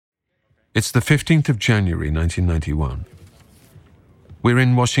It's the 15th of January 1991. We're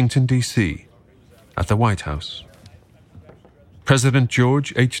in Washington, D.C., at the White House. President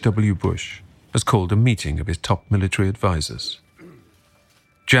George H.W. Bush has called a meeting of his top military advisors.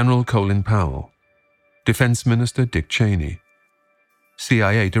 General Colin Powell, Defense Minister Dick Cheney,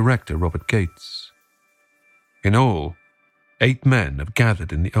 CIA Director Robert Gates. In all, 8 men have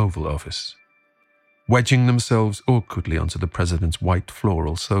gathered in the Oval Office, wedging themselves awkwardly onto the president's white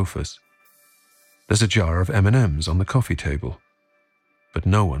floral sofas. There's a jar of M&Ms on the coffee table, but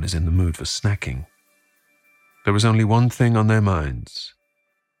no one is in the mood for snacking. There is only one thing on their minds: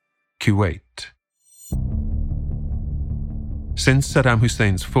 Kuwait. Since Saddam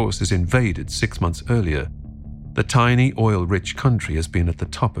Hussein's forces invaded 6 months earlier, the tiny oil-rich country has been at the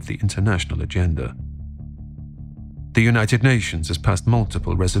top of the international agenda. The United Nations has passed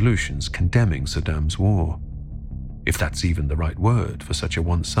multiple resolutions condemning Saddam's war, if that's even the right word for such a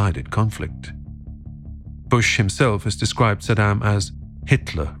one-sided conflict. Bush himself has described Saddam as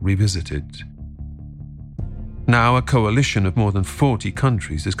Hitler revisited. Now a coalition of more than 40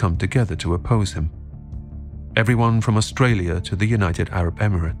 countries has come together to oppose him. Everyone from Australia to the United Arab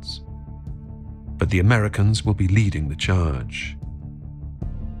Emirates. But the Americans will be leading the charge.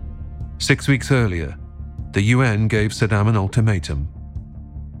 6 weeks earlier, the UN gave Saddam an ultimatum: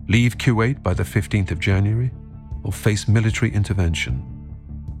 leave Kuwait by the 15th of January or face military intervention.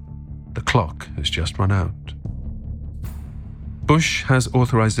 The clock has just run out. Bush has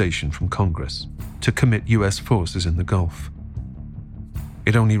authorization from Congress to commit US forces in the Gulf.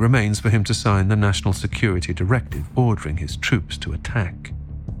 It only remains for him to sign the National Security Directive ordering his troops to attack.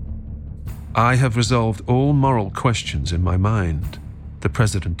 I have resolved all moral questions in my mind, the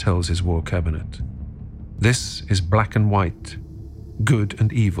president tells his war cabinet. This is black and white, good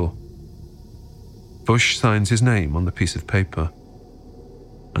and evil. Bush signs his name on the piece of paper,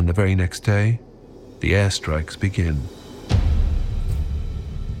 and the very next day, the airstrikes begin.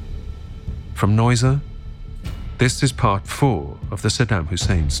 From Noiser, this is part 4 of the Saddam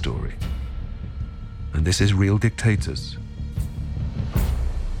Hussein story. And this is Real Dictators.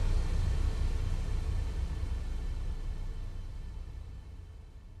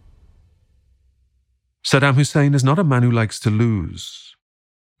 Saddam Hussein is not a man who likes to lose,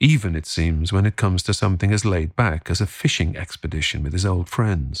 even, it seems, when it comes to something as laid back as a fishing expedition with his old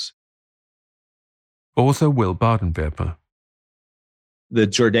friends. Author Will Bardenwerper. The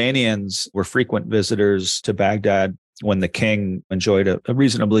Jordanians were frequent visitors to Baghdad when the king enjoyed a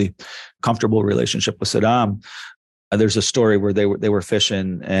reasonably comfortable relationship with Saddam. There's a story where they were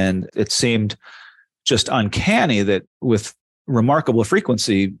fishing, and it seemed just uncanny that with remarkable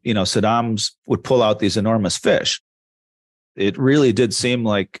frequency, Saddam's would pull out these enormous fish. It really did seem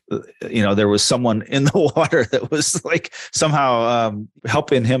like, there was someone in the water that was like somehow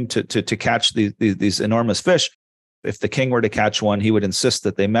helping him to catch these enormous fish. If the king were to catch one, he would insist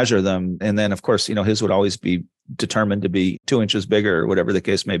that they measure them. And then, of course, his would always be determined to be 2 inches bigger or whatever the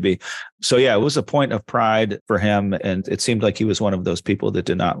case may be. So, yeah, it was a point of pride for him. And it seemed like he was one of those people that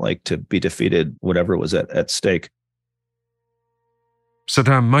did not like to be defeated, whatever was at stake.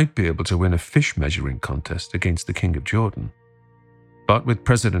 Saddam might be able to win a fish measuring contest against the King of Jordan. But with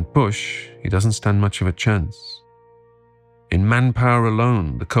President Bush, he doesn't stand much of a chance. In manpower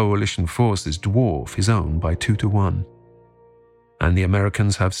alone, the coalition forces dwarf his own by 2 to 1. And the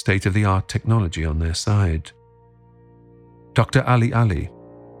Americans have state-of-the-art technology on their side. Dr. Ali.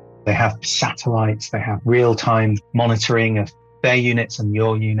 They have satellites, they have real-time monitoring of their units and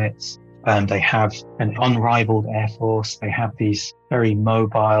your units. They have an unrivaled air force. They have these very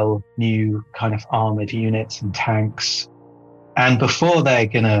mobile, new kind of armored units and tanks. And before they're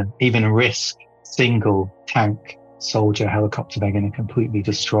going to even risk single tank, soldier, helicopter, they're going to completely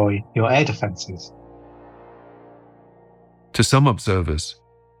destroy your air defenses. To some observers,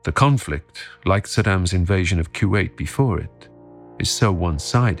 the conflict, like Saddam's invasion of Kuwait before it, is so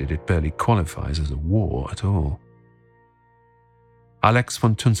one-sided it barely qualifies as a war at all. Alex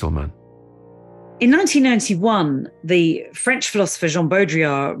von Tunselmann. In 1991, the French philosopher Jean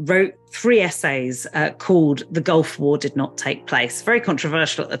Baudrillard wrote 3 essays called The Gulf War Did Not Take Place. Very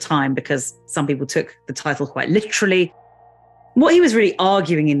controversial at the time because some people took the title quite literally. What he was really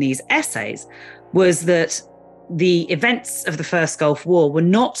arguing in these essays was that the events of the First Gulf War were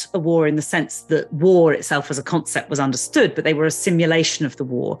not a war in the sense that war itself as a concept was understood, but they were a simulation of the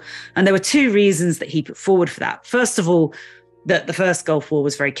war. And there were 2 reasons that he put forward for that. First of all, that the First Gulf War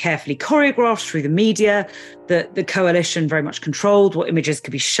was very carefully choreographed through the media, that the coalition very much controlled what images could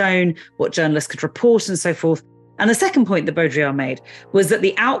be shown, what journalists could report and so forth. And the second point that Baudrillard made was that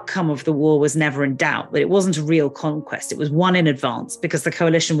the outcome of the war was never in doubt, that it wasn't a real conquest. It was won in advance because the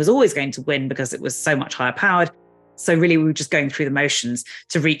coalition was always going to win because it was so much higher powered. So really, we were just going through the motions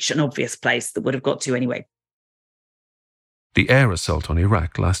to reach an obvious place that would have got to anyway. The air assault on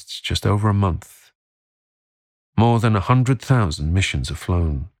Iraq lasts just over a month. More than 100,000 missions are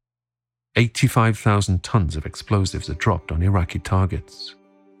flown. 85,000 tons of explosives are dropped on Iraqi targets.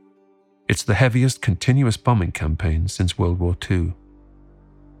 It's the heaviest continuous bombing campaign since World War II.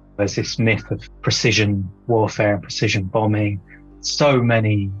 There's this myth of precision warfare and precision bombing. So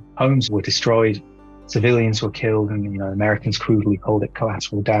many homes were destroyed, civilians were killed, and Americans crudely called it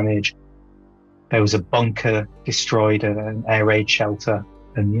collateral damage. There was a bunker destroyed at an air raid shelter,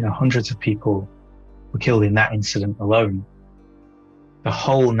 and hundreds of people were killed in that incident alone. The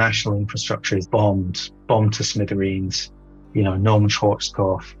whole national infrastructure is bombed to smithereens. Norman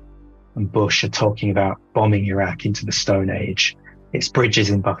Schwarzkopf and Bush are talking about bombing Iraq into the Stone Age. It's bridges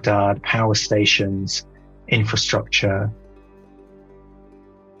in Baghdad, power stations, infrastructure.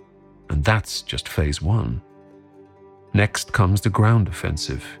 And that's just phase one. Next comes the ground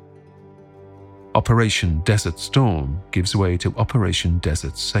offensive. Operation Desert Storm gives way to Operation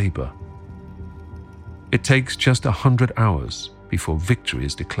Desert Sabre. It takes just 100 hours before victory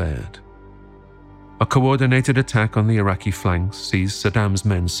is declared. A coordinated attack on the Iraqi flanks sees Saddam's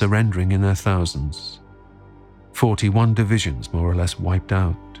men surrendering in their thousands. 41 divisions more or less wiped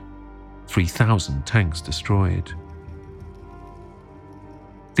out. 3,000 tanks destroyed.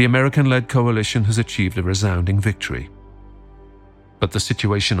 The American-led coalition has achieved a resounding victory. But the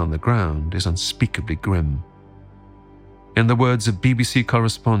situation on the ground is unspeakably grim. In the words of BBC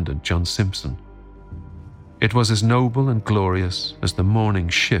correspondent John Simpson, it was as noble and glorious as the morning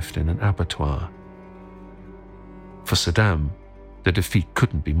shift in an abattoir. For Saddam, the defeat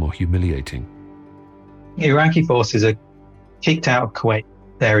couldn't be more humiliating. Iraqi forces are kicked out of Kuwait.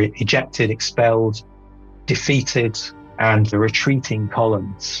 They're ejected, expelled, defeated, and the retreating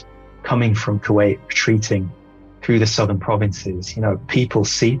columns coming from Kuwait, retreating through the southern provinces. People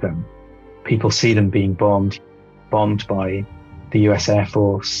see them. People see them being bombed by the US Air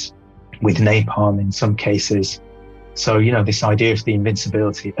Force, with napalm in some cases. So, this idea of the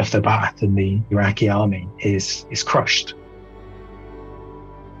invincibility of the Ba'ath and the Iraqi army is crushed.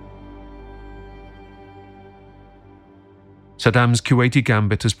 Saddam's Kuwaiti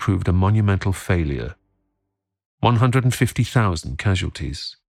gambit has proved a monumental failure. 150,000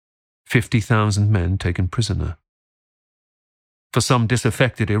 casualties, 50,000 men taken prisoner. For some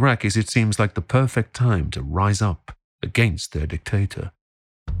disaffected Iraqis, it seems like the perfect time to rise up against their dictator.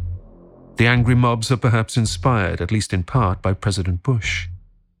 The angry mobs are perhaps inspired, at least in part, by President Bush.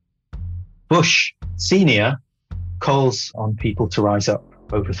 Bush Sr. calls on people to rise up,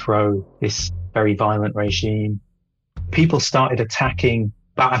 overthrow this very violent regime. People started attacking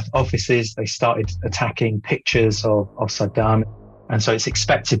Ba'ath offices. They started attacking pictures of Saddam. And so it's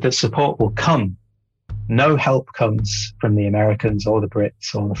expected that support will come. No help comes from the Americans or the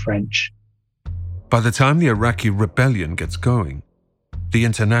Brits or the French. By the time the Iraqi rebellion gets going, the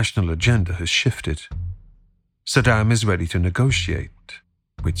international agenda has shifted. Saddam is ready to negotiate,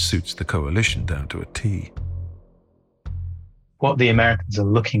 which suits the coalition down to a T. What the Americans are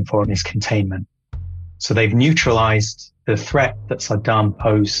looking for is containment. So they've neutralized the threat that Saddam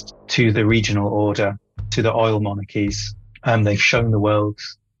posed to the regional order, to the oil monarchies. They've shown the world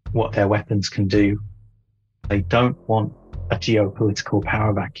what their weapons can do. They don't want a geopolitical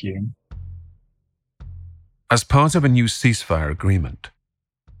power vacuum. As part of a new ceasefire agreement,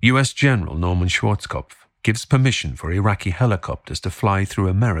 US General Norman Schwarzkopf gives permission for Iraqi helicopters to fly through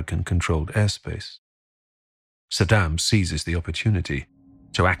American-controlled airspace. Saddam seizes the opportunity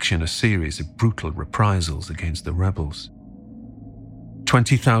to action a series of brutal reprisals against the rebels.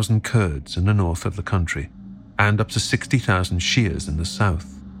 20,000 Kurds in the north of the country and up to 60,000 Shias in the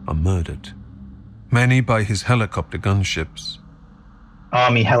south are murdered, many by his helicopter gunships.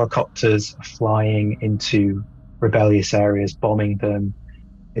 Army helicopters are flying into rebellious areas, bombing them.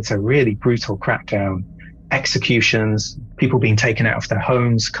 It's a really brutal crackdown. Executions, people being taken out of their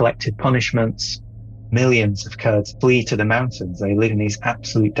homes, collective punishments. Millions of Kurds flee to the mountains. They live in these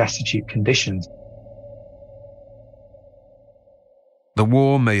absolute destitute conditions. The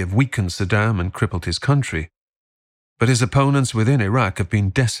war may have weakened Saddam and crippled his country, but his opponents within Iraq have been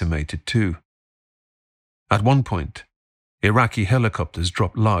decimated too. At one point, Iraqi helicopters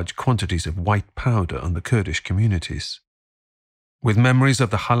dropped large quantities of white powder on the Kurdish communities. With memories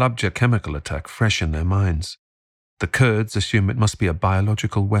of the Halabja chemical attack fresh in their minds, the Kurds assume it must be a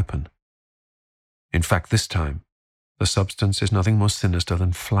biological weapon. In fact, this time, the substance is nothing more sinister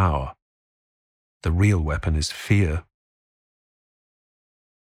than flour. The real weapon is fear.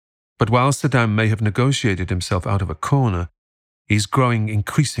 But while Saddam may have negotiated himself out of a corner, he's growing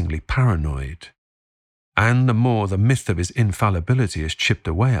increasingly paranoid. And the more the myth of his infallibility is chipped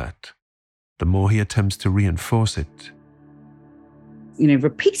away at, the more he attempts to reinforce it.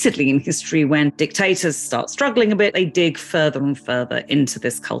 Repeatedly in history, when dictators start struggling a bit, they dig further and further into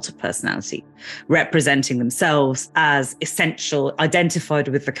this cult of personality, representing themselves as essential, identified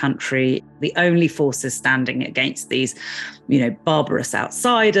with the country, the only forces standing against these, barbarous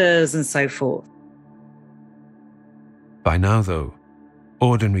outsiders and so forth. By now, though,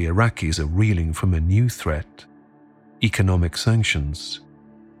 ordinary Iraqis are reeling from a new threat: economic sanctions.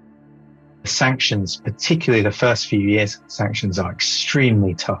 Sanctions, particularly the first few years of sanctions, are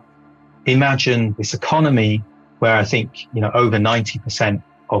extremely tough. Imagine this economy where I think, over 90%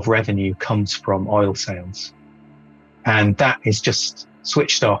 of revenue comes from oil sales. And that is just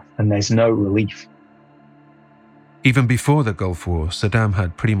switched off and there's no relief. Even before the Gulf War, Saddam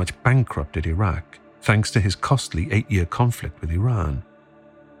had pretty much bankrupted Iraq, thanks to his costly 8-year conflict with Iran.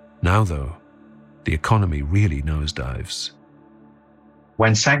 Now, though, the economy really nosedives.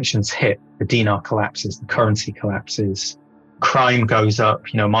 When sanctions hit, the dinar collapses, the currency collapses, crime goes up.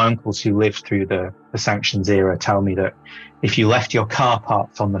 My uncles who lived through the sanctions era tell me that if you left your car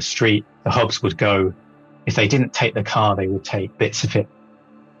parked on the street, the hubs would go. If they didn't take the car, they would take bits of it.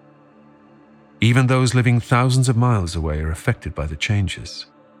 Even those living thousands of miles away are affected by the changes.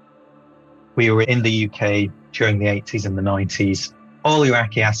 We were in the UK during the 80s and the 90s. All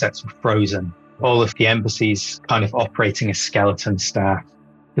Iraqi assets were frozen. All of the embassies kind of operating as skeleton staff.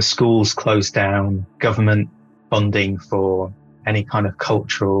 The schools closed down. Government funding for any kind of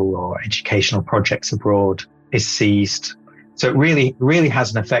cultural or educational projects abroad is seized. So it really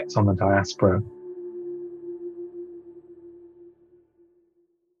has an effect on the diaspora.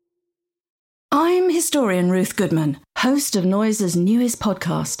 I'm historian Ruth Goodman, host of Noiser's newest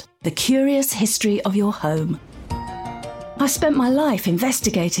podcast, The Curious History of Your Home. I've spent my life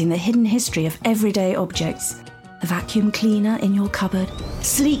investigating the hidden history of everyday objects. The vacuum cleaner in your cupboard,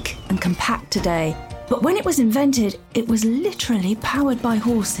 sleek and compact today, but when it was invented, it was literally powered by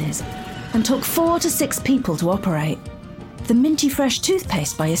horses and took 4 to 6 people to operate. The minty fresh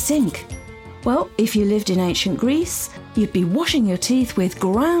toothpaste by your sink. Well, if you lived in ancient Greece, you'd be washing your teeth with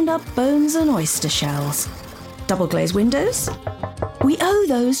ground up bones and oyster shells. Double glazed windows? We owe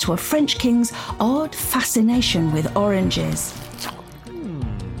those to a French king's odd fascination with oranges.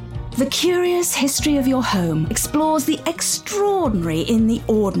 The Curious History of Your Home explores the extraordinary in the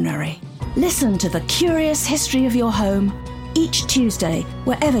ordinary. Listen to The Curious History of Your Home each Tuesday,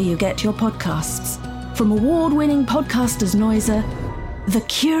 wherever you get your podcasts. From award-winning podcasters Noiser, The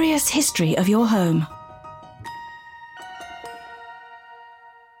Curious History of Your Home.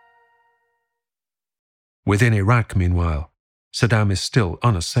 Within Iraq, meanwhile, Saddam is still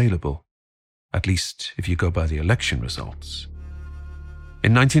unassailable, at least if you go by the election results.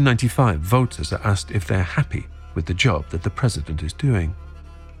 In 1995, voters are asked if they're happy with the job that the president is doing.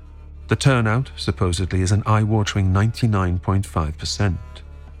 The turnout, supposedly, is an eye-watering 99.5%.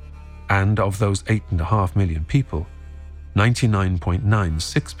 And of those 8.5 million people,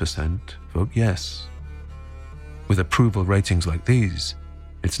 99.96% vote yes. With approval ratings like these,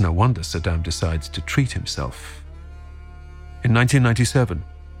 it's no wonder Saddam decides to treat himself. In 1997,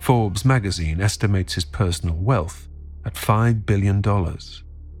 Forbes magazine estimates his personal wealth at $5 billion.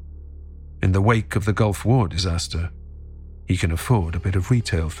 In the wake of the Gulf War disaster, he can afford a bit of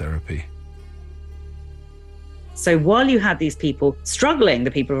retail therapy. So while you had these people struggling,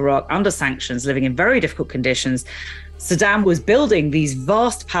 the people of Iraq under sanctions, living in very difficult conditions, Saddam was building these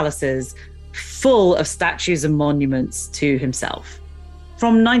vast palaces full of statues and monuments to himself.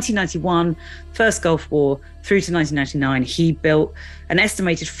 From 1991, first Gulf War, through to 1999, he built an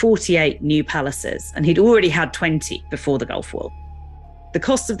estimated 48 new palaces, and he'd already had 20 before the Gulf War. The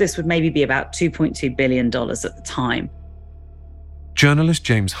cost of this would maybe be about $2.2 billion at the time. Journalist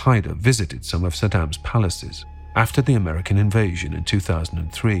James Hyder visited some of Saddam's palaces after the American invasion in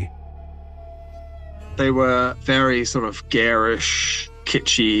 2003. They were very sort of garish,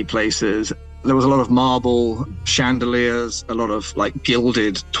 kitschy places. There was a lot of marble chandeliers, a lot of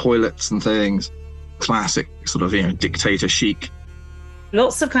gilded toilets and things. Classic sort of, dictator chic.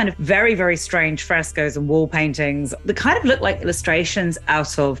 Lots of kind of very, very strange frescoes and wall paintings that kind of look like illustrations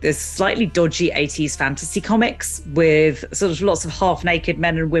out of this slightly dodgy 80s fantasy comics with sort of lots of half-naked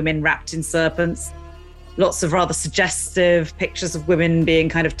men and women wrapped in serpents. Lots of rather suggestive pictures of women being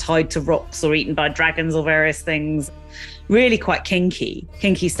kind of tied to rocks or eaten by dragons or various things. Really quite kinky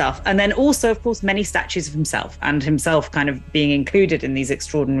stuff. And then also, of course, many statues of himself and himself kind of being included in these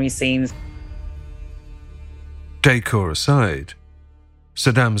extraordinary scenes. Decor aside,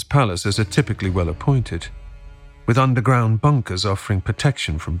 Saddam's palaces are typically well appointed, with underground bunkers offering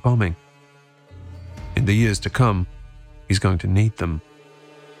protection from bombing. In the years to come, he's going to need them.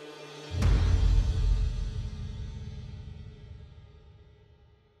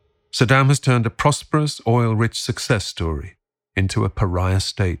 Saddam has turned a prosperous, oil-rich success story into a pariah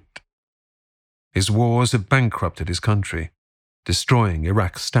state. His wars have bankrupted his country, destroying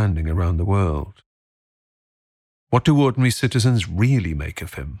Iraq's standing around the world. What do ordinary citizens really make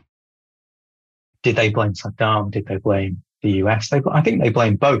of him? Did they blame Saddam? Did they blame the US? I think they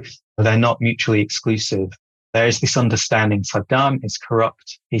blame both. They're not mutually exclusive. There is this understanding Saddam is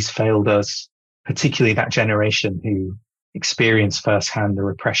corrupt. He's failed us, particularly that generation who experienced firsthand the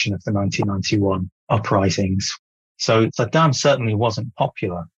repression of the 1991 uprisings. So Saddam certainly wasn't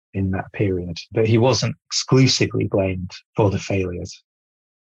popular in that period, but he wasn't exclusively blamed for the failures.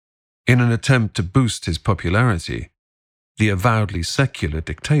 In an attempt to boost his popularity, the avowedly secular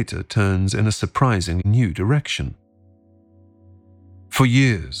dictator turns in a surprising new direction. For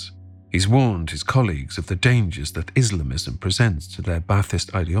years, he's warned his colleagues of the dangers that Islamism presents to their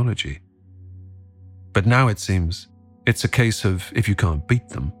Ba'athist ideology. But now it seems it's a case of, if you can't beat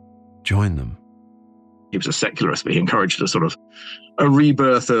them, join them. He was a secularist, but he encouraged a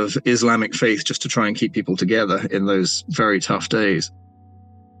rebirth of Islamic faith just to try and keep people together in those very tough days.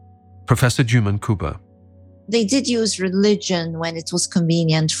 Professor Juman Kuba. They did use religion when it was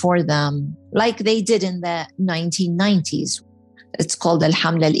convenient for them, like they did in the 1990s. It's called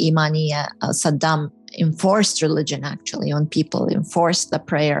Al-Hamla Al-Imaniya. Saddam enforced religion actually on people, enforced the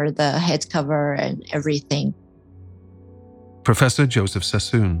prayer, the head cover and everything. Professor Joseph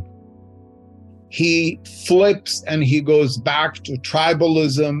Sassoon. He flips and he goes back to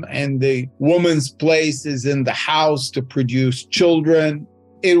tribalism, and the woman's place is in the house to produce children.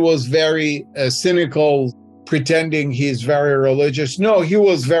 It was very cynical, pretending he's very religious. No, he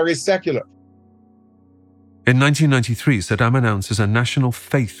was very secular. In 1993, Saddam announces a national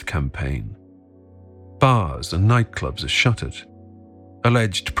faith campaign. Bars and nightclubs are shuttered.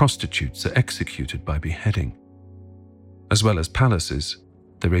 Alleged prostitutes are executed by beheading. As well as palaces,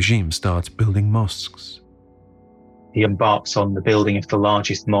 the regime starts building mosques. He embarks on the building of the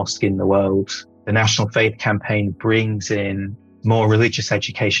largest mosque in the world. The National Faith Campaign brings in more religious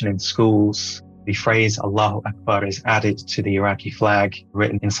education in schools. The phrase Allahu Akbar is added to the Iraqi flag,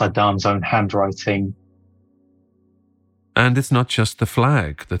 written in Saddam's own handwriting. And it's not just the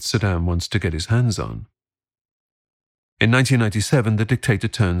flag that Saddam wants to get his hands on. In 1997, the dictator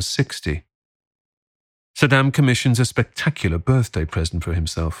turns 60. Saddam commissions a spectacular birthday present for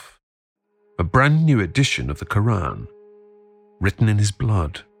himself, a brand new edition of the Quran, written in his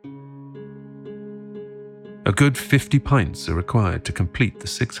blood. A good 50 pints are required to complete the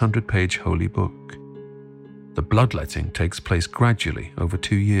 600-page holy book. The bloodletting takes place gradually over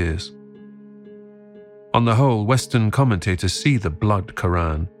 2 years. On the whole, Western commentators see the blood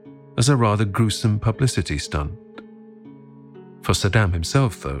Quran as a rather gruesome publicity stunt. For Saddam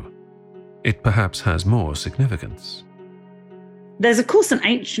himself, though, it perhaps has more significance. There's, of course, an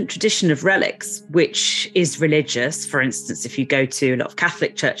ancient tradition of relics, which is religious. For instance, if you go to a lot of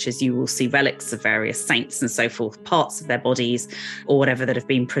Catholic churches, you will see relics of various saints and so forth, parts of their bodies or whatever that have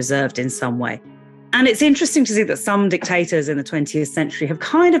been preserved in some way. And it's interesting to see that some dictators in the 20th century have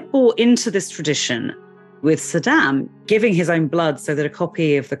kind of bought into this tradition, with Saddam giving his own blood so that a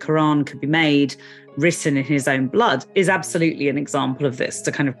copy of the Quran could be made, written in his own blood, is absolutely an example of this,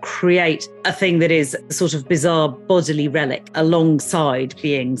 to kind of create a thing that is a sort of bizarre bodily relic alongside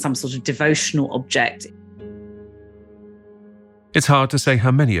being some sort of devotional object. It's hard to say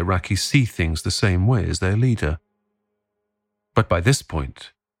how many Iraqis see things the same way as their leader. But by this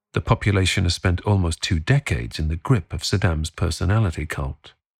point, the population has spent almost 2 decades in the grip of Saddam's personality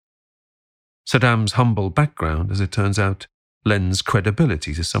cult. Saddam's humble background, as it turns out, lends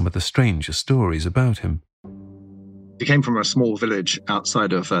credibility to some of the stranger stories about him. He came from a small village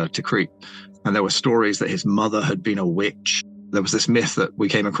outside of Tikrit, and there were stories that his mother had been a witch. There was this myth that we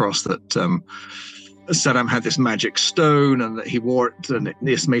came across that Saddam had this magic stone and that he wore it, and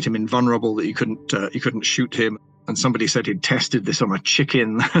this made him invulnerable, that you couldn't shoot him. And somebody said he'd tested this on a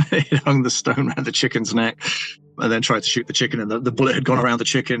chicken. He hung the stone around the chicken's neck and then tried to shoot the chicken, and the bullet had gone around the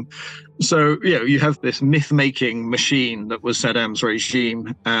chicken. So, you have this myth-making machine that was Saddam's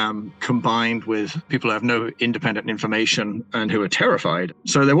regime, combined with people who have no independent information and who are terrified.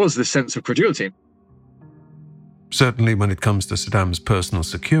 So there was this sense of credulity. Certainly when it comes to Saddam's personal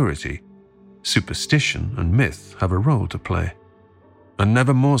security, superstition and myth have a role to play, and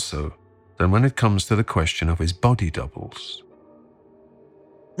never more so than when it comes to the question of his body doubles.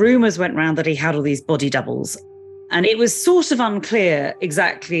 Rumours went round that he had all these body doubles. And it was sort of unclear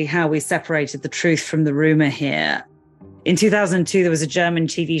exactly how we separated the truth from the rumor here. In 2002, there was a German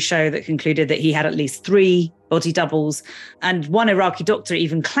TV show that concluded that he had at least 3 body doubles. And one Iraqi doctor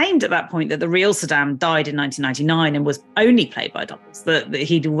even claimed at that point that the real Saddam died in 1999 and was only played by doubles, that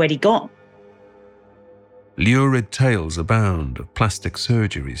he'd already gone. Lurid tales abound of plastic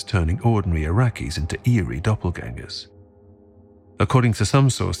surgeries turning ordinary Iraqis into eerie doppelgangers. According to some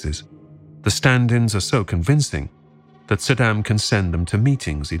sources, the stand-ins are so convincing that Saddam can send them to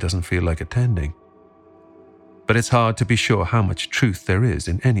meetings he doesn't feel like attending. But it's hard to be sure how much truth there is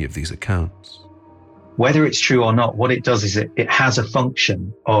in any of these accounts. Whether it's true or not, what it does is it has a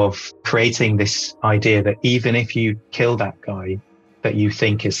function of creating this idea that even if you kill that guy that you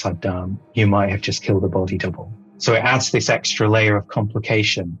think is Saddam, you might have just killed a body double. So it adds this extra layer of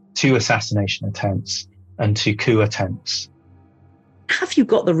complication to assassination attempts and to coup attempts. Have you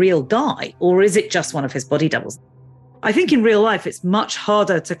got the real guy, or is it just one of his body doubles? I think in real life, it's much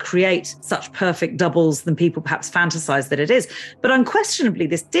harder to create such perfect doubles than people perhaps fantasize that it is. But unquestionably,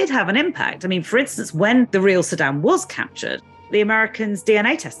 this did have an impact. I mean, for instance, when the real Saddam was captured, the Americans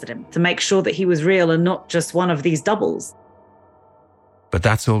DNA tested him to make sure that he was real and not just one of these doubles. But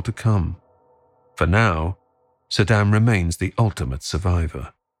that's all to come. For now, Saddam remains the ultimate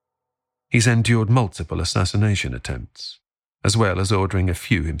survivor. He's endured multiple assassination attempts, as well as ordering a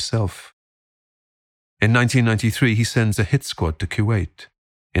few himself. In 1993, he sends a hit squad to Kuwait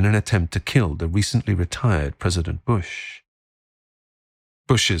in an attempt to kill the recently retired President Bush.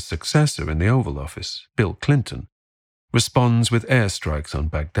 Bush's successor in the Oval Office, Bill Clinton, responds with airstrikes on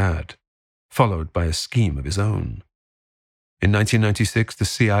Baghdad, followed by a scheme of his own. In 1996, the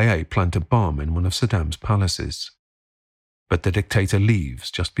CIA plant a bomb in one of Saddam's palaces, but the dictator leaves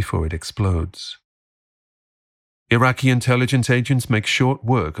just before it explodes. Iraqi intelligence agents make short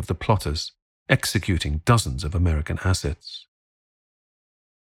work of the plotters, executing dozens of American assets.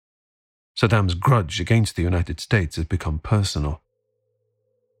 Saddam's grudge against the United States has become personal.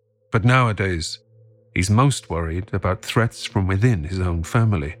 But nowadays, he's most worried about threats from within his own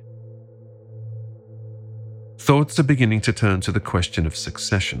family. Thoughts are beginning to turn to the question of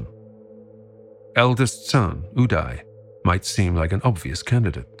succession. Eldest son, Uday, might seem like an obvious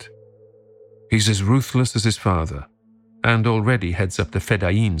candidate. He's as ruthless as his father, and already heads up the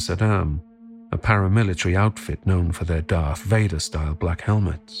Fedayeen Saddam, a paramilitary outfit known for their Darth Vader-style black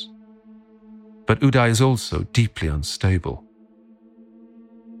helmets. But Uday is also deeply unstable.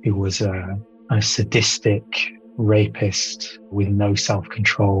 He was a sadistic rapist with no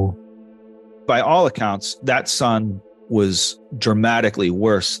self-control. By all accounts, that son was dramatically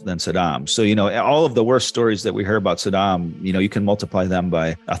worse than Saddam. So, all of the worst stories that we hear about Saddam, you can multiply them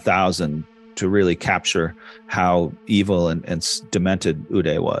by 1,000 to really capture how evil and demented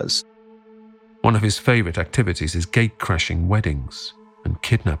Uday was. One of his favorite activities is gate-crashing weddings and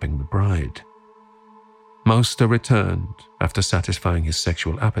kidnapping the bride. Most are returned after satisfying his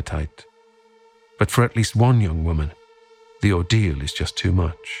sexual appetite. But for at least one young woman, the ordeal is just too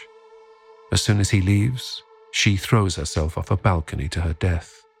much. As soon as he leaves, she throws herself off a balcony to her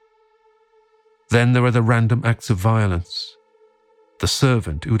death. Then there are the random acts of violence. The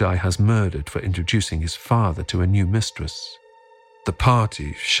servant Uday has murdered for introducing his father to a new mistress. The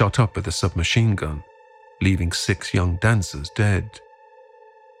party shot up with a submachine gun, leaving 6 young dancers dead.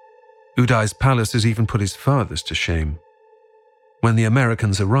 Uday's palace has even put his fathers to shame. When the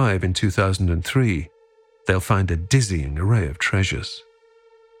Americans arrive in 2003, they'll find a dizzying array of treasures.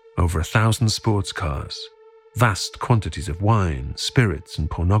 Over 1,000 sports cars, vast quantities of wine, spirits, and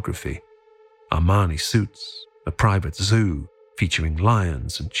pornography, Armani suits, a private zoo featuring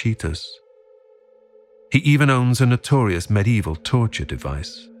lions and cheetahs. He even owns a notorious medieval torture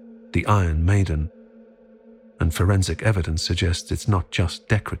device, the Iron Maiden, and forensic evidence suggests it's not just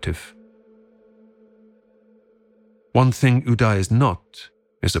decorative. One thing Uday is not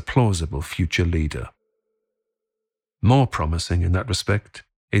is a plausible future leader. More promising in that respect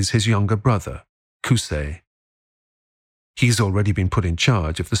is his younger brother, Hussein. He's already been put in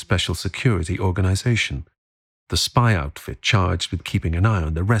charge of the Special Security Organization, the spy outfit charged with keeping an eye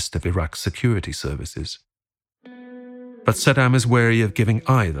on the rest of Iraq's security services. But Saddam is wary of giving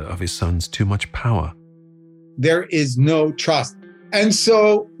either of his sons too much power. There is no trust. And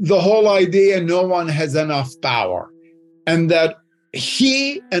so the whole idea, no one has enough power, and that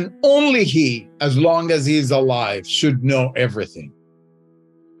he and only he, as long as he is alive, should know everything.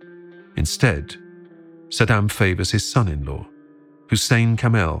 Instead, Saddam favors his son-in-law, Hussein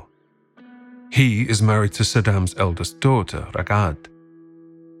Kamel. He is married to Saddam's eldest daughter, Ragad.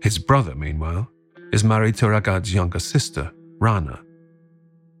 His brother, meanwhile, is married to Ragad's younger sister, Rana.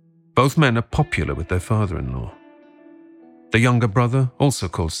 Both men are popular with their father-in-law, The younger brother, also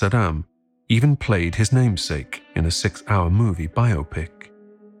called Saddam, even played his namesake in a 6-hour movie biopic.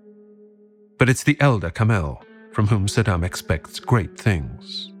 But it's the elder Kamel from whom Saddam expects great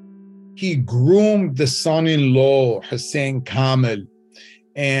things. He groomed the son-in-law, Hussein Kamel.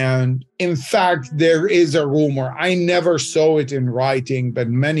 And in fact, there is a rumor, I never saw it in writing, but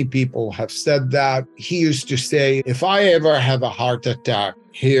many people have said that. He used to say, if I ever have a heart attack,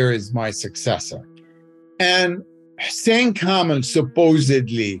 here is my successor. And Hussein Kamel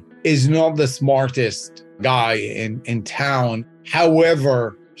supposedly is not the smartest guy in town.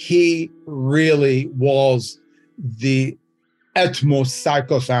 However, he really was the utmost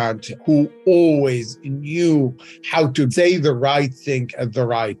psychopath who always knew how to say the right thing at the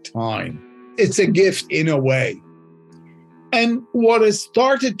right time. It's a gift in a way. And what has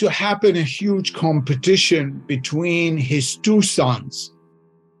started to happen, a huge competition between his two sons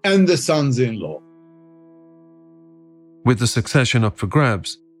and the sons-in-law. With the succession up for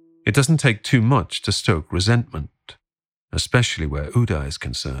grabs, it doesn't take too much to stoke resentment, especially where Uday is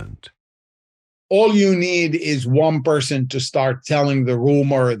concerned. All you need is one person to start telling the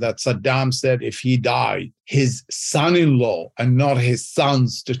rumor that Saddam said if he died, his son-in-law and not his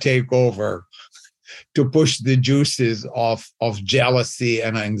sons to take over, to push the juices of jealousy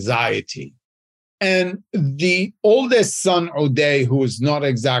and anxiety. And the oldest son, Uday, who is not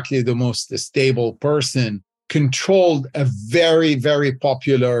exactly the most stable person, controlled a very, very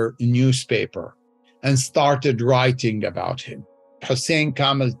popular newspaper and started writing about him. Hussein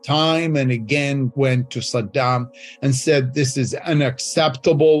Kamel time and again went to Saddam and said, this is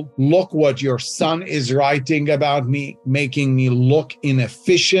unacceptable. Look what your son is writing about me, making me look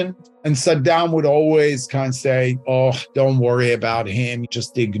inefficient. And Saddam would always kind of say, oh, don't worry about him,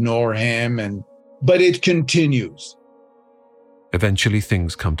 just ignore him. But it continues. Eventually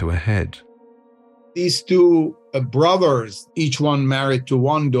things come to a head. These two brothers, each one married to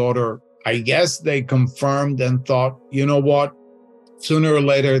one daughter, I guess they confirmed and thought, you know what? Sooner or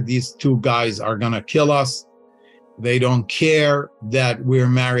later, these two guys are going to kill us. They don't care that we're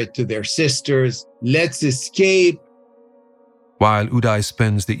married to their sisters. Let's escape. While Uday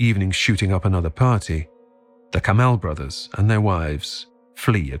spends the evening shooting up another party, the Kamel brothers and their wives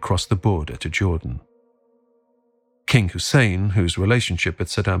flee across the border to Jordan. King Hussein, whose relationship with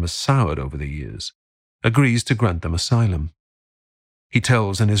Saddam has soured over the years, agrees to grant them asylum. He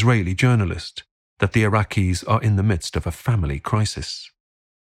tells an Israeli journalist that the Iraqis are in the midst of a family crisis.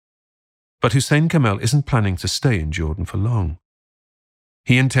 But Hussein Kamel isn't planning to stay in Jordan for long.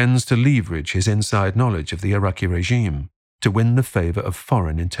 He intends to leverage his inside knowledge of the Iraqi regime to win the favor of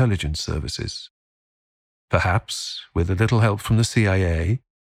foreign intelligence services. Perhaps, with a little help from the CIA,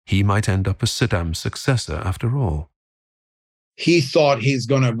 he might end up as Saddam's successor after all. He thought he's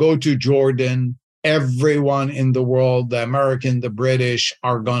going to go to Jordan. Everyone in the world, the American, the British,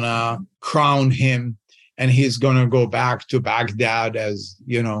 are going to crown him, and he's going to go back to Baghdad as,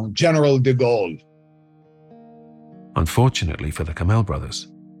 General de Gaulle. Unfortunately for the Kamel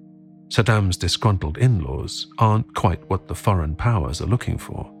brothers, Saddam's disgruntled in-laws aren't quite what the foreign powers are looking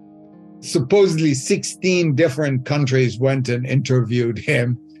for. Supposedly 16 different countries went and interviewed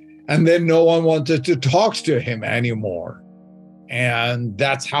him, and then no one wanted to talk to him anymore. And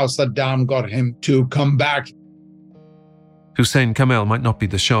that's how Saddam got him to come back. Hussein Kamel might not be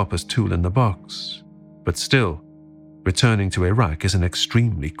the sharpest tool in the box, but still, returning to Iraq is an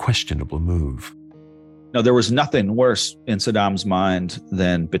extremely questionable move. No, there was nothing worse in Saddam's mind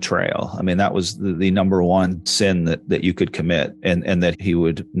than betrayal. I mean, that was the number one sin that you could commit and that he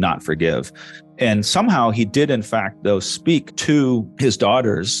would not forgive. And somehow he did, in fact, though, speak to his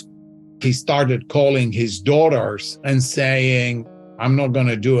daughters. He started calling his daughters and saying, I'm not going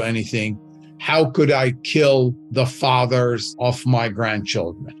to do anything. How could I kill the fathers of my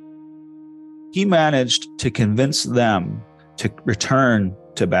grandchildren? He managed to convince them to return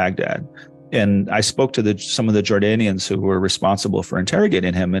to Baghdad. And I spoke to some of the Jordanians who were responsible for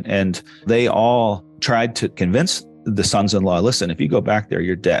interrogating him, and they all tried to convince the sons-in-law, listen, if you go back there,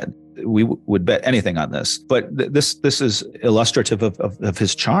 you're dead. We would bet anything on this. But this is illustrative of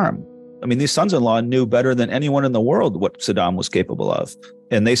his charm. I mean, these sons-in-law knew better than anyone in the world what Saddam was capable of,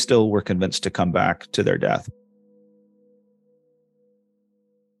 and they still were convinced to come back to their death.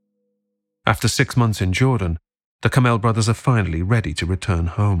 After 6 months in Jordan, the Kamel brothers are finally ready to return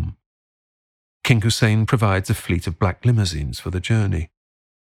home. King Hussein provides a fleet of black limousines for the journey.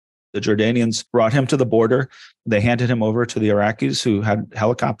 The Jordanians brought him to the border. They handed him over to the Iraqis, who had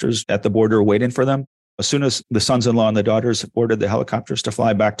helicopters at the border waiting for them. As soon as the sons-in-law and the daughters ordered the helicopters to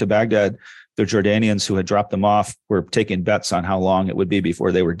fly back to Baghdad, the Jordanians who had dropped them off were taking bets on how long it would be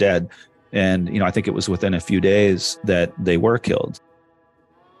before they were dead. And, I think it was within a few days that they were killed.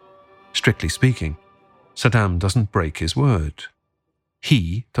 Strictly speaking, Saddam doesn't break his word.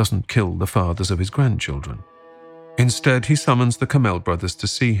 He doesn't kill the fathers of his grandchildren. Instead, he summons the Kamel brothers to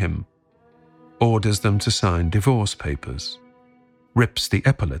see him, orders them to sign divorce papers, rips the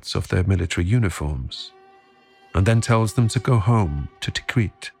epaulets off their military uniforms, and then tells them to go home to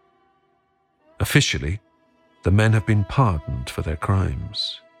Tikrit. Officially, the men have been pardoned for their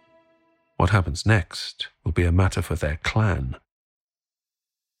crimes. What happens next will be a matter for their clan.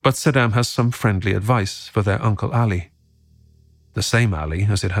 But Saddam has some friendly advice for their uncle Ali. The same Ali,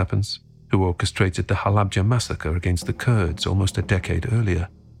 as it happens, who orchestrated the Halabja massacre against the Kurds almost a decade earlier.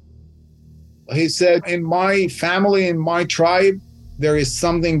 He said, in my family, in my tribe, there is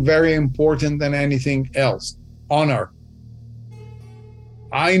something very important than anything else: honor.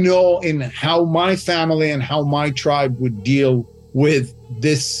 I know in how my family and how my tribe would deal with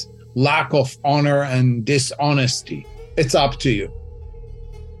this lack of honor and dishonesty. It's up to you.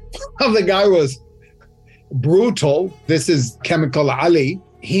 The guy was brutal. This is Chemical Ali.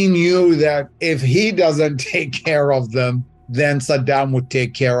 He knew that if he doesn't take care of them, then Saddam would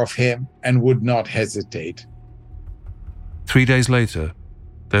take care of him and would not hesitate. 3 days later,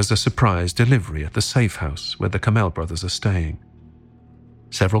 there's a surprise delivery at the safe house where the Kamel brothers are staying.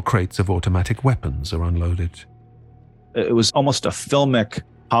 Several crates of automatic weapons are unloaded. It was almost a filmic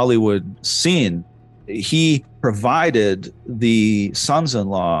Hollywood scene. He provided the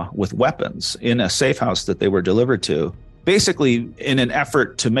sons-in-law with weapons in a safe house that they were delivered to, basically in an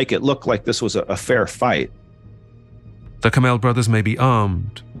effort to make it look like this was a fair fight. The Kamel brothers may be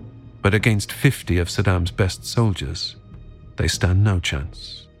armed, but against 50 of Saddam's best soldiers, they stand no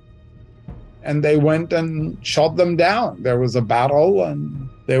chance. And they went and shot them down. There was a battle and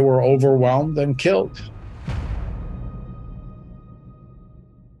they were overwhelmed and killed.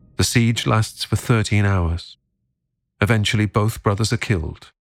 The siege lasts for 13 hours. Eventually, both brothers are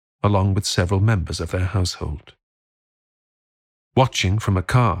killed, along with several members of their household. Watching from a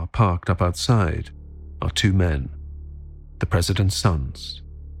car parked up outside are two men, the president's sons,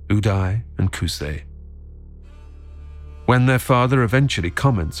 Uday and Qusay. When their father eventually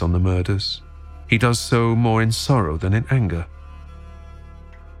comments on the murders, he does so more in sorrow than in anger.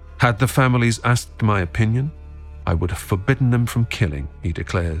 Had the families asked my opinion, I would have forbidden them from killing, he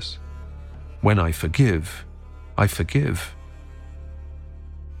declares. When I forgive, I forgive.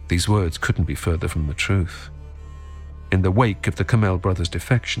 These words couldn't be further from the truth. In the wake of the Kamel brothers'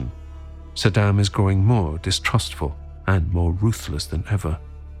 defection, Saddam is growing more distrustful and more ruthless than ever.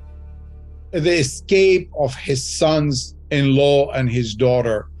 The escape of his sons-in-law and his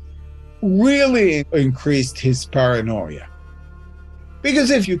daughter really increased his paranoia.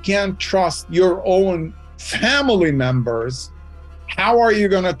 Because if you can't trust your own family members, how are you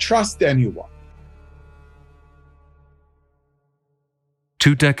going to trust anyone?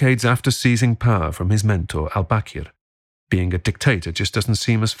 2 decades after seizing power from his mentor, al-Bakir, being a dictator just doesn't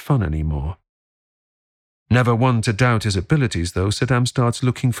seem as fun anymore. Never one to doubt his abilities, though, Saddam starts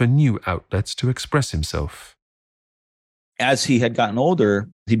looking for new outlets to express himself. As he had gotten older,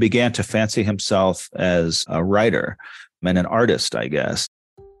 he began to fancy himself as a writer and an artist, I guess.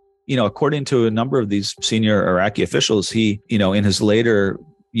 According to a number of these senior Iraqi officials, he, in his later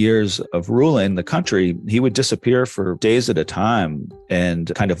years of ruling the country, he would disappear for days at a time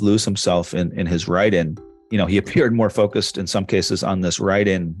and kind of lose himself in his writing. He appeared more focused in some cases on this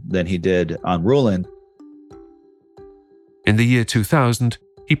writing than he did on ruling. In the year 2000,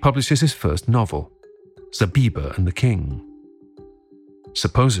 he publishes his first novel, Zabiba and the King.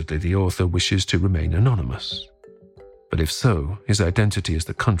 Supposedly, the author wishes to remain anonymous. But if so, his identity is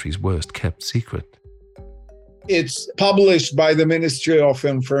the country's worst-kept secret. It's published by the Ministry of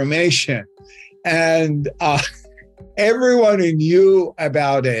Information, and everyone knew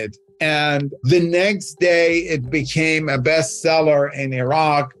about it. And the next day, it became a bestseller in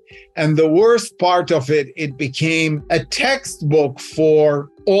Iraq. And the worst part of it, it became a textbook for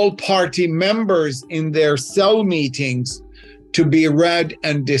all party members in their cell meetings to be read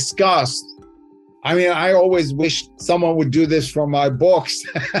and discussed. I mean, I always wish someone would do this for my books,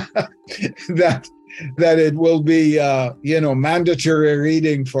 that it will be, mandatory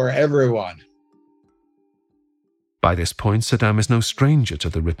reading for everyone. By this point, Saddam is no stranger to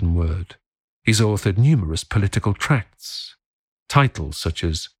the written word. He's authored numerous political tracts, titles such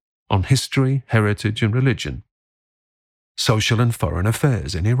as On History, Heritage and Religion, Social and Foreign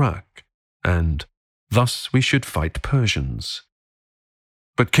Affairs in Iraq, and Thus We Should Fight Persians.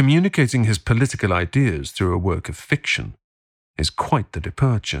 But communicating his political ideas through a work of fiction is quite the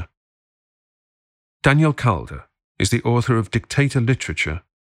departure. Daniel Calder is the author of Dictator Literature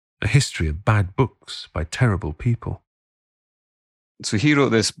a history of bad books by terrible people. So he wrote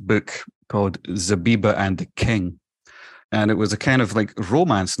this book called Zabiba and the King. And it was a kind of like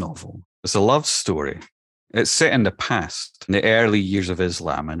romance novel. It's a love story. It's set in the past, in the early years of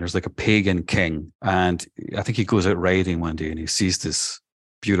Islam. And there's like a pagan king. And I think he goes out riding one day and he sees this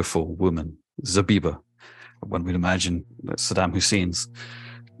beautiful woman, Zabiba. One would imagine that Saddam Hussein's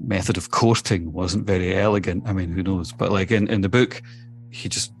method of courting wasn't very elegant. I mean, who knows? But like in the book, he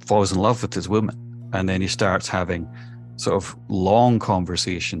just falls in love with this woman. And then he starts having sort of long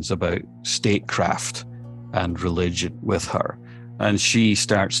conversations about statecraft and religion with her. And she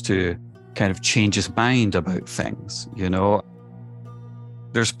starts to kind of change his mind about things, you know.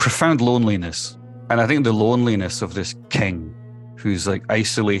 There's profound loneliness. And I think the loneliness of this king who's like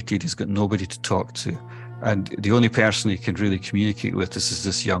isolated, he's got nobody to talk to. And the only person he can really communicate with is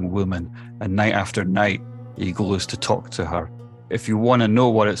this young woman. And night after night, he goes to talk to her. If you want to know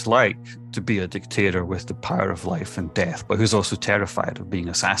what it's like to be a dictator with the power of life and death, but who's also terrified of being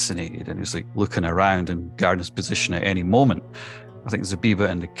assassinated and who's like looking around and guarding his position at any moment, I think Zabiba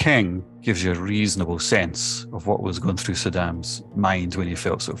and the King gives you a reasonable sense of what was going through Saddam's mind when he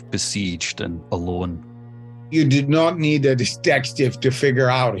felt sort of besieged and alone. You did not need a detective to figure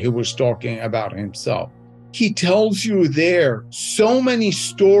out he was talking about himself. He tells you there so many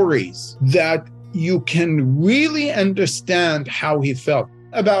stories that you can really understand how he felt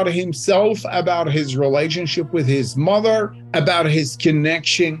about himself, about his relationship with his mother, about his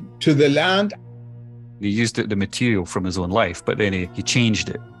connection to the land. He used the material from his own life, but then he changed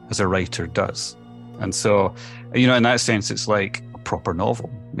it as a writer does. And so, you know, in that sense, it's like a proper novel.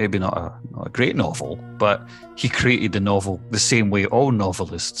 Maybe not a great novel, but he created the novel the same way all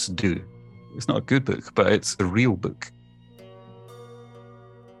novelists do. It's not a good book, but it's a real book.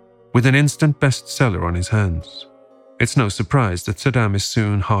 With an instant bestseller on his hands, it's no surprise that Saddam is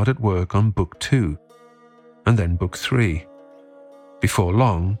soon hard at work on book 2, and then book 3. Before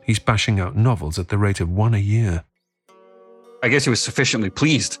long, he's bashing out novels at the rate of 1 a year. I guess he was sufficiently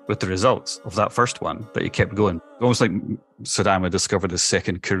pleased with the results of that first one that he kept going. Almost like Saddam had discovered his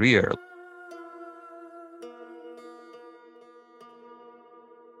second career.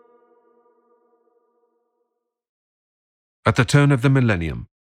 At the turn of the millennium,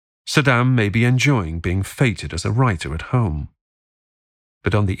 Saddam may be enjoying being feted as a writer at home.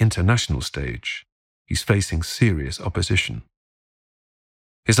 But on the international stage, he's facing serious opposition.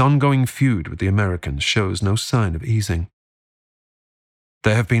 His ongoing feud with the Americans shows no sign of easing.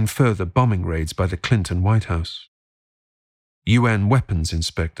 There have been further bombing raids by the Clinton White House. UN weapons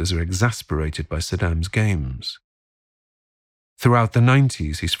inspectors are exasperated by Saddam's games. Throughout the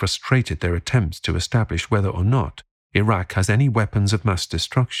 90s, he's frustrated their attempts to establish whether or not Iraq has any weapons of mass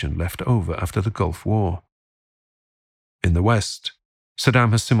destruction left over after the Gulf War. In the West,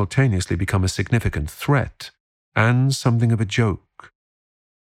 Saddam has simultaneously become a significant threat and something of a joke.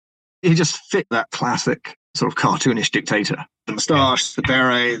 He just fit that classic sort of cartoonish dictator. The moustache, the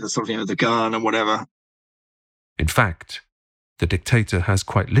beret, the sort of, you know, the gun and whatever. In fact, the dictator has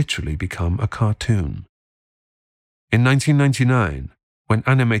quite literally become a cartoon. In 1999, when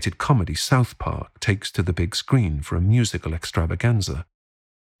animated comedy South Park takes to the big screen for a musical extravaganza,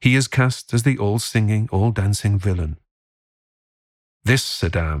 he is cast as the all-singing, all-dancing villain. This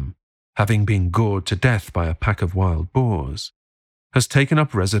Saddam, having been gored to death by a pack of wild boars, has taken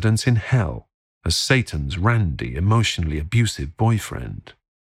up residence in hell as Satan's randy, emotionally abusive boyfriend.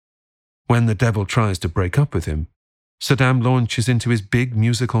 When the devil tries to break up with him, Saddam launches into his big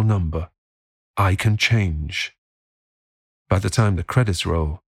musical number, I Can Change. By the time the credits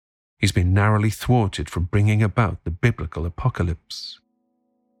roll, he's been narrowly thwarted from bringing about the biblical apocalypse.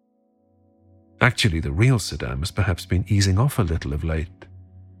 Actually, the real Saddam has perhaps been easing off a little of late.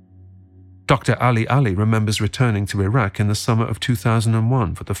 Dr. Ali remembers returning to Iraq in the summer of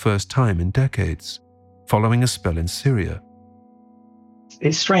 2001 for the first time in decades, following a spell in Syria.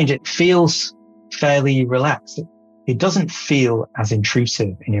 It's strange. It feels fairly relaxed. It doesn't feel as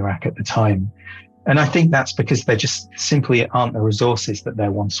intrusive in Iraq at the time. And I think that's because there just simply aren't the resources that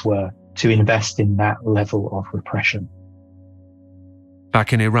there once were to invest in that level of repression.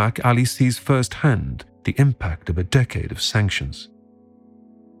 Back in Iraq, Ali sees firsthand the impact of a decade of sanctions.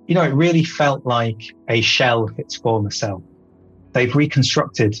 You know, it really felt like a shell of its former self. They've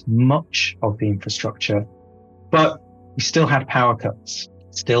reconstructed much of the infrastructure, but we still had power cuts,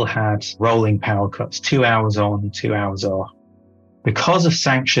 still had rolling power cuts, 2 hours on, 2 hours off. Because of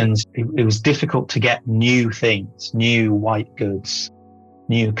sanctions, it was difficult to get new things, new white goods,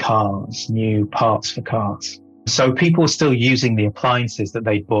 new cars, new parts for cars. So people were still using the appliances that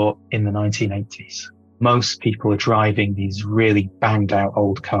they bought in the 1980s. Most people are driving these really banged out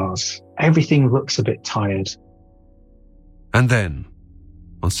old cars. Everything looks a bit tired. And then,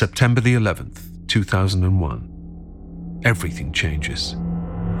 on September the 11th, 2001, everything changes.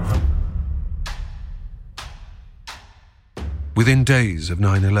 Within days of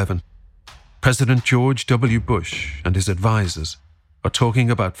 9/11, President George W. Bush and his advisors are talking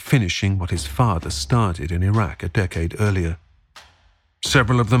about finishing what his father started in Iraq a decade earlier.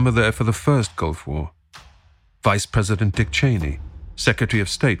 Several of them are there for the first Gulf War. Vice President Dick Cheney, Secretary of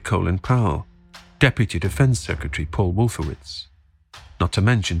State Colin Powell, Deputy Defense Secretary Paul Wolfowitz, not to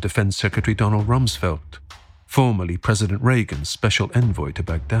mention Defense Secretary Donald Rumsfeld, formerly President Reagan's special envoy to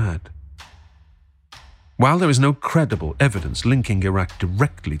Baghdad. While there is no credible evidence linking Iraq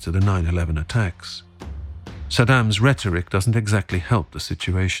directly to the 9/11 attacks, Saddam's rhetoric doesn't exactly help the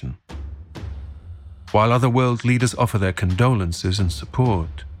situation. While other world leaders offer their condolences and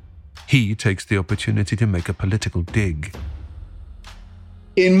support, he takes the opportunity to make a political dig.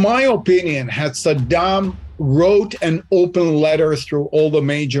 In my opinion, had Saddam wrote an open letter through all the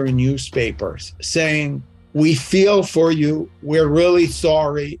major newspapers saying, "We feel for you, we're really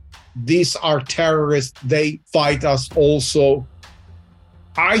sorry, these are terrorists, they fight us also,"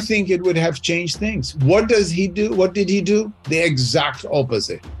 I think it would have changed things. What does he do? What did he do? The exact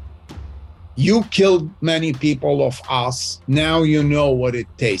opposite. You killed many people of us. Now you know what it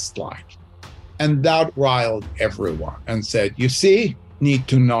tastes like. And that riled everyone and said, you see, need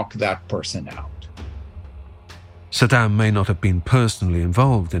to knock that person out. Saddam may not have been personally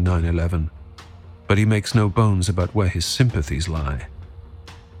involved in 9/11, but he makes no bones about where his sympathies lie.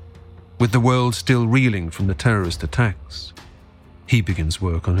 With the world still reeling from the terrorist attacks, he begins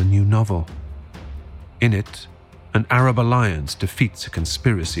work on a new novel. In it, an Arab alliance defeats a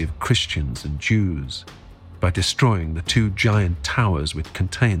conspiracy of Christians and Jews by destroying the two giant towers which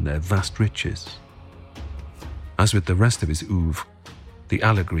contain their vast riches. As with the rest of his oeuvre, the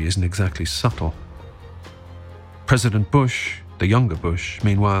allegory isn't exactly subtle. President Bush, the younger Bush,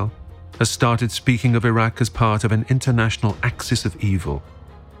 meanwhile, has started speaking of Iraq as part of an international axis of evil.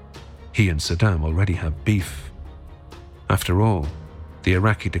 He and Saddam already have beef. After all, the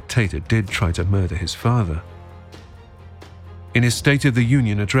Iraqi dictator did try to murder his father. In his State of the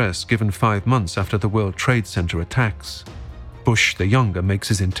Union address given 5 months after the World Trade Center attacks, Bush the younger makes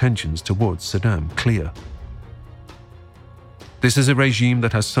his intentions towards Saddam clear. This is a regime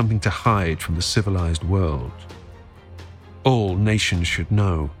that has something to hide from the civilized world. All nations should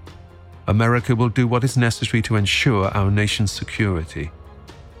know America will do what is necessary to ensure our nation's security.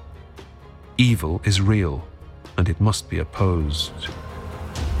 Evil is real, and it must be opposed.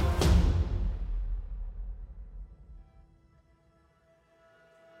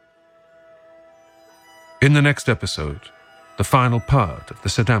 In the next episode, the final part of the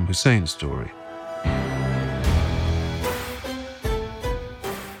Saddam Hussein story.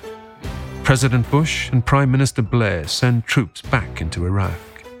 President Bush and Prime Minister Blair send troops back into Iraq.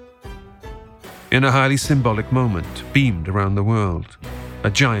 In a highly symbolic moment, beamed around the world, a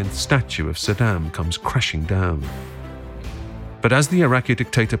giant statue of Saddam comes crashing down. But as the Iraqi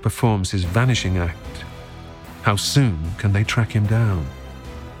dictator performs his vanishing act, how soon can they track him down?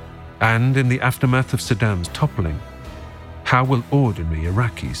 And in the aftermath of Saddam's toppling, how will ordinary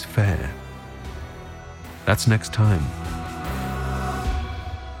Iraqis fare? That's next time